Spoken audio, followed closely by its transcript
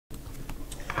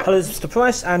Hello, this is Mr.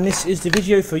 Price, and this is the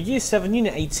video for Year 7,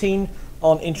 Unit 18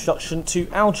 on Introduction to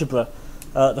Algebra.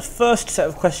 The first set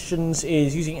of questions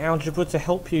is using algebra to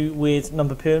help you with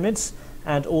number pyramids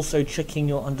and also checking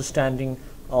your understanding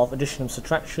of addition and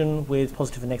subtraction with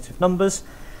positive and negative numbers.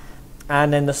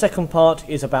 And then the second part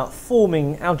is about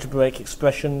forming algebraic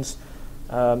expressions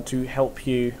to help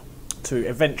you to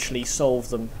eventually solve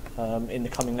them in the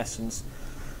coming lessons.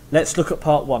 Let's look at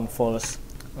part 1 for us.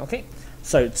 Okay.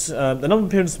 So the number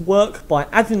pyramids work by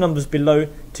adding numbers below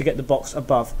to get the box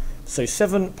above. So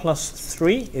 7 plus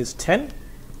 3 is 10.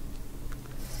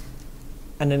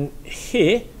 And then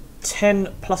here,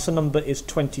 10 plus a number is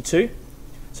 22.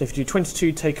 So if you do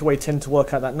 22, take away 10 to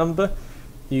work out that number,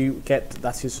 you get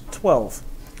that is 12.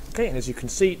 Okay, and as you can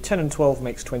see, 10 and 12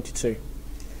 makes 22.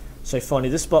 So finally,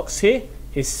 this box here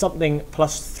is something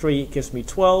plus 3 gives me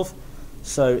 12.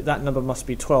 So that number must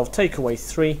be 12. Take away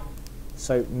 3,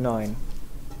 so 9.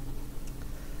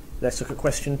 Let's look at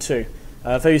question 2.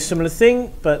 Very similar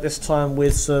thing, but this time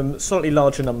with some slightly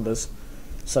larger numbers.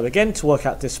 So again, to work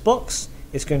out this box,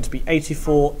 it's going to be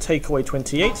 84 take away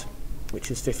 28, which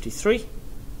is 53.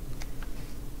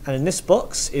 And in this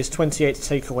box is 28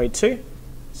 take away 2,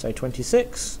 so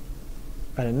 26.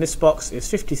 And in this box is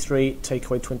 53 take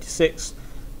away 26,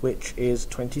 which is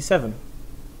 27.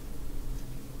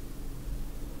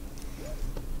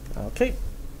 Okay,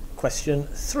 question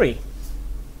 3.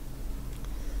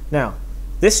 Now,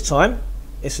 this time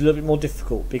it's a little bit more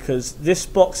difficult because this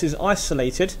box is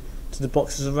isolated to the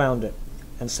boxes around it,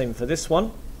 and same for this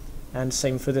one, and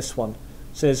same for this one.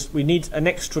 So we need an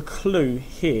extra clue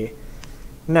here.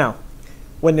 Now,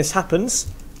 when this happens,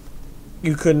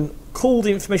 you can call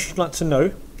the information you'd like to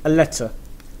know a letter.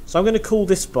 So I'm going to call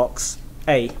this box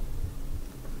A.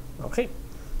 Okay,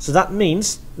 so that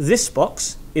means this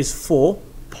box is 4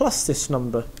 plus this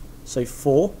number, so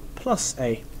 4 plus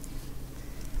A.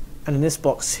 And in this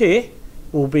box here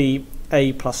will be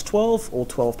A plus 12 or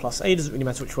 12 plus A, doesn't really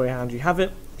matter which way around you have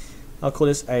it. I'll call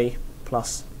this A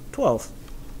plus 12.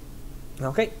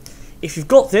 Okay, if you've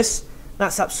got this,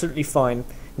 that's absolutely fine.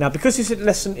 Now, because this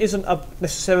lesson isn't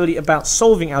necessarily about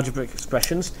solving algebraic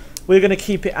expressions, we're going to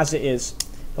keep it as it is.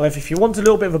 However, if you want a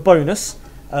little bit of a bonus,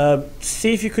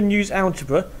 see if you can use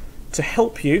algebra to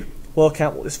help you work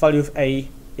out what this value of A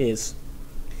is.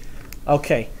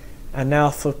 Okay, and now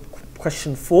for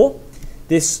question 4.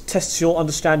 This tests your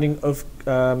understanding of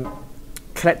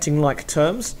collecting like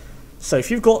terms. So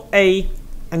if you've got A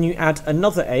and you add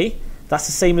another A, that's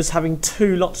the same as having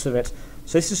 2 lots of it.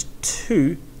 So this is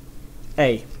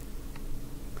 2A.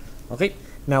 Okay,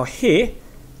 now here,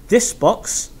 this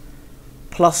box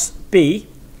plus B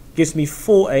gives me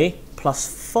 4A plus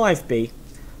 5B.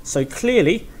 So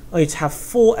clearly, I need to have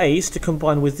 4 A's to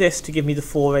combine with this to give me the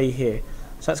 4A here.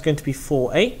 So that's going to be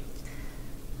 4A.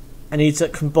 I need to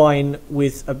combine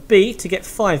with a B to get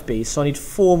 5B. So I need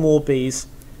 4 more B's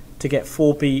to get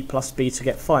 4B plus B to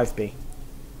get 5B.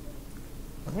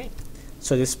 Okay.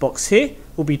 So this box here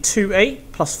will be 2A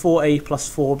plus 4A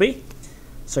plus 4B.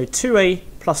 So 2A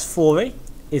plus 4A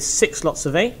is 6 lots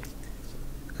of A.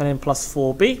 And then plus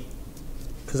 4B,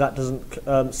 because that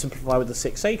doesn't simplify with the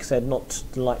 6A because they're not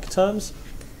like terms.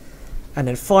 And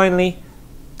then finally,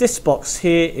 this box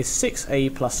here is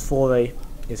 6A plus 4A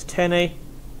is 10A.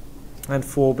 And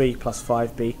 4B plus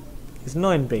 5B is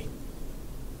 9B.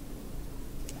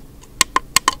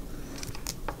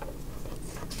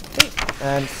 Okay.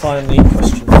 And finally,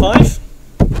 question 5.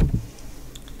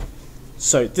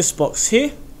 So this box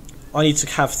here, I need to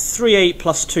have 3A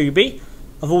plus 2B.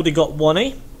 I've already got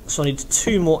 1A, so I need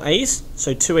 2 more A's.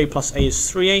 So 2A plus A is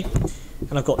 3A.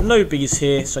 And I've got no B's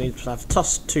here, so I need to have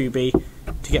plus 2B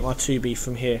to get my 2B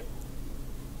from here.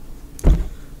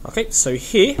 Okay, so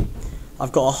here,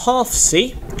 I've got a half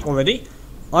C already.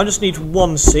 I just need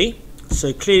 1 C,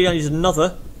 so clearly I need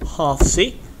another half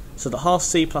C. So the half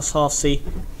C plus half C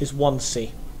is 1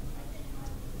 C.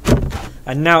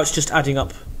 And now it's just adding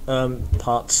up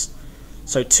parts.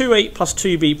 So 2A plus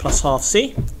 2B plus half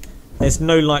C. There's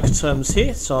no like terms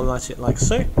here, so I'll write it like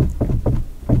so.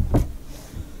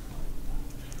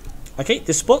 Okay,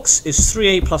 this box is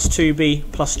 3A plus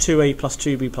 2B plus 2A plus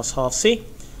 2B plus half C.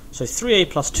 So 3A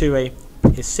plus 2A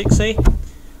is 6A,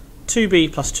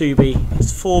 2B plus 2B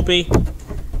is 4B,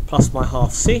 plus my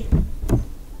half C,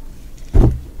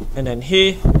 and then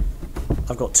here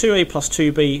I've got 2A plus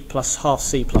 2B plus half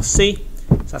C plus C,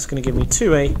 so that's going to give me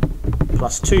 2A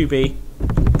plus 2B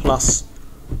plus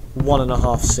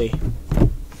 1.5 C.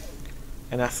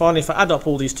 And now finally, if I add up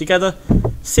all these together,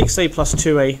 6A plus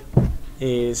 2A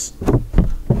is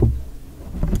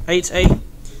 8A,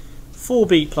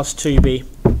 4B plus 2B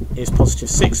is positive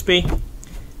 6B,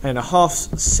 and a half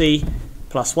C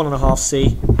plus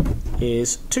 1.5c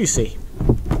is 2c.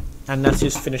 And that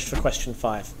is finished for question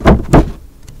 5.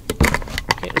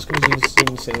 Okay, let's go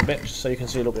zoom this in a bit just so you can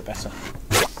see a little bit better.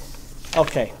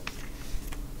 Okay,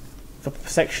 for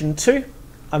section 2,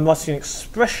 I'm writing an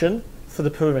expression for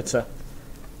the perimeter.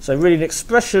 So really an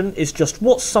expression is just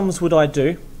what sums would I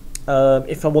do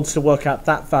if I wanted to work out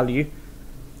that value,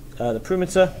 the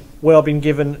perimeter, where I've been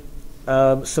given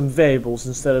some variables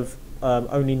instead of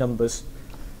only numbers.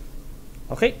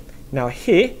 Okay, now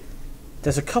here,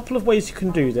 there's a couple of ways you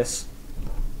can do this.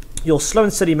 Your slow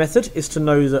and steady method is to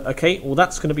know that, okay, well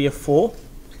that's going to be a 4,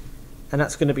 and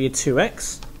that's going to be a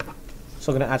 2x.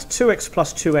 So I'm going to add 2x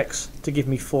plus 2x to give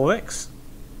me 4x,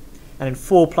 and then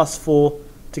 4 plus 4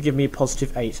 to give me a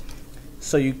positive 8.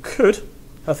 So you could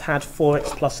have had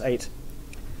 4x plus 8.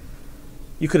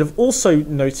 You could have also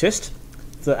noticed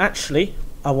that actually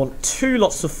I want 2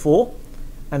 lots of 4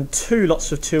 and 2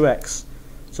 lots of 2x.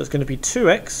 So it's going to be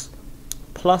 2x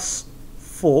plus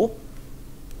 4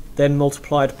 then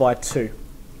multiplied by 2.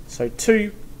 So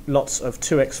 2 lots of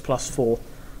 2x plus 4.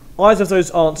 Either of those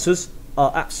answers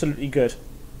are absolutely good.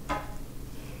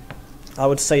 I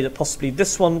would say that possibly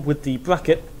this one with the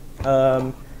bracket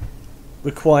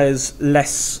requires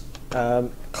less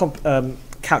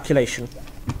calculation.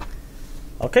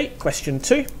 Okay, question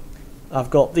 2. I've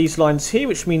got these lines here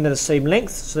which mean they're the same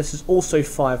length, so this is also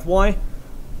 5y.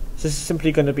 So this is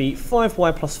simply going to be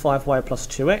 5y plus 5y plus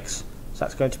 2x, so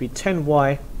that's going to be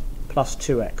 10y plus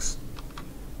 2x.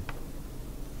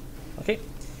 Okay,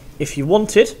 if you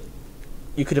wanted,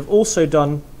 you could have also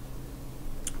done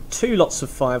 2 lots of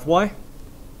 5y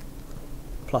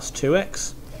plus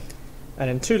 2x, and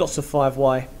then 2 lots of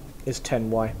 5y is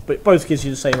 10y, but both gives you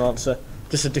the same answer,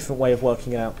 just a different way of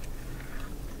working it out.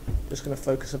 Just going to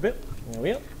focus a bit. There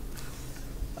we are.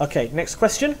 Okay, next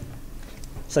question.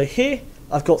 So here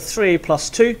I've got 3a plus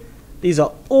 2. These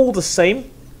are all the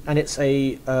same, and it's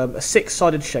a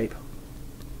 6-sided shape.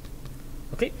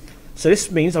 Okay, so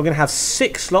this means I'm going to have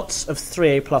 6 lots of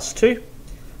 3a plus 2.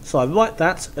 So I write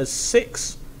that as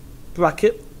 6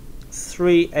 bracket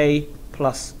 3a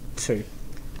plus 2,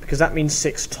 because that means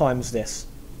 6 times this.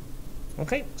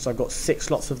 Okay, so I've got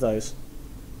 6 lots of those.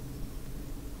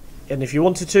 And if you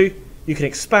wanted to, you can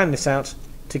expand this out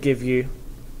to give you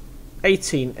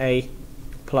 18a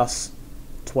plus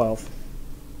 12.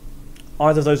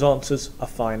 Either of those answers are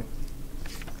fine.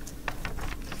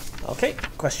 Okay,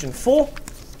 question 4.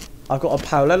 I've got a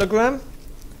parallelogram.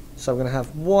 So I'm going to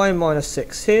have y minus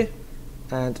 6 here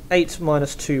and 8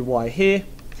 minus 2y here.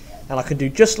 And I can do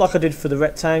just like I did for the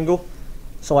rectangle.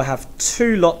 So I have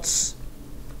 2 lots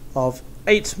of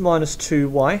 8 minus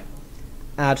 2y,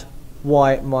 add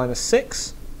y minus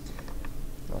 6.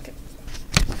 Okay.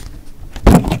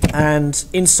 And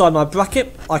inside my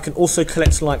bracket, I can also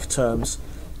collect like terms.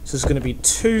 So there's going to be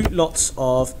 2 lots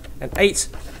of an 8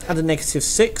 and a negative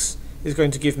 6 is going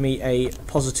to give me a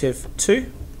positive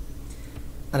 2.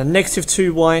 And a negative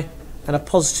 2y and a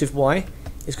positive y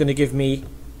is going to give me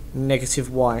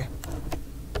negative y.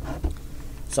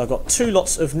 So I've got 2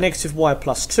 lots of negative y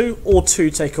plus 2, or 2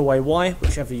 take away y,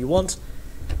 whichever you want.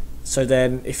 So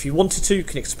then, if you wanted to, you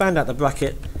can expand out the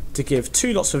bracket to give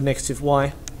 2 lots of negative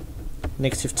y,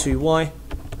 negative 2y,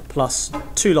 plus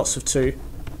 2 lots of 2,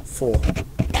 4.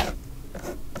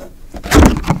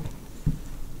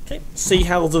 Okay, see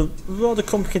how the rather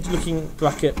complicated looking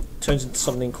bracket turns into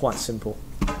something quite simple.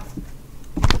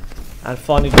 And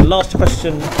finally, the last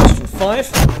question, question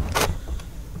 5.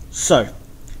 So,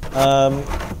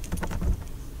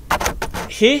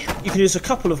 here you can use a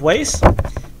couple of ways.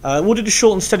 We'll do the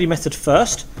short and steady method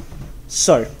first.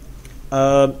 So,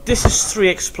 this is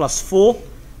 3x plus 4,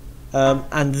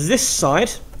 and this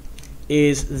side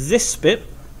is this bit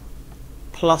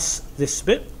plus this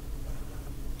bit,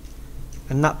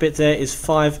 and that bit there is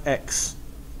 5x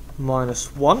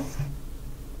minus 1.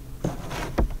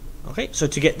 Okay, so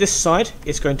to get this side,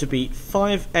 it's going to be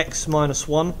 5x minus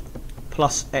 1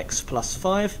 plus x plus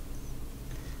 5.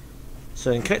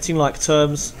 So in collecting like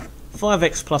terms,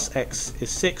 5x plus x is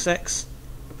 6x,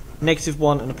 negative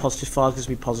 1 and a positive 5 gives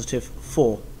me positive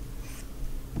 4.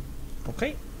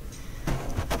 Okay,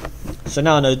 so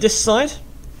now I know this side.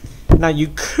 Now you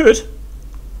could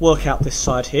work out this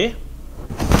side here.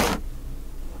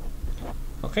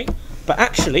 Okay, but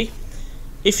actually,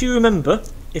 if you remember,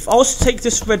 if I was to take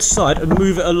this red side and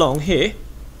move it along here,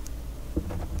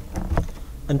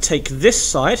 and take this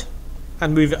side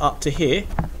and move it up to here,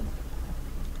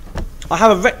 I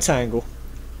have a rectangle.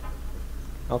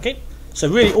 Okay, so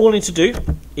really all I need to do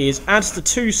is add the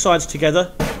 2 sides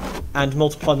together and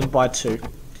multiply them by 2.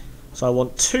 So I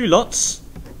want 2 lots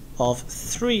of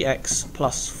 3x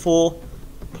plus 4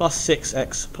 plus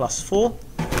 6x plus 4.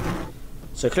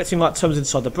 So collecting like terms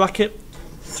inside the bracket,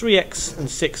 3x and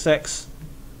 6x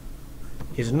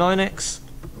is 9x,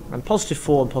 and positive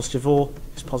 4 and positive 4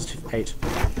 is positive 8.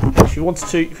 If you wanted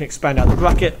to, you can expand out the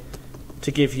bracket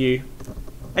to give you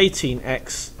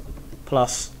 18x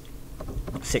plus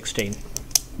 16.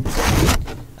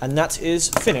 And that is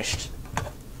finished.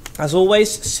 As always,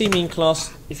 see me in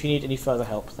class if you need any further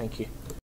help. Thank you.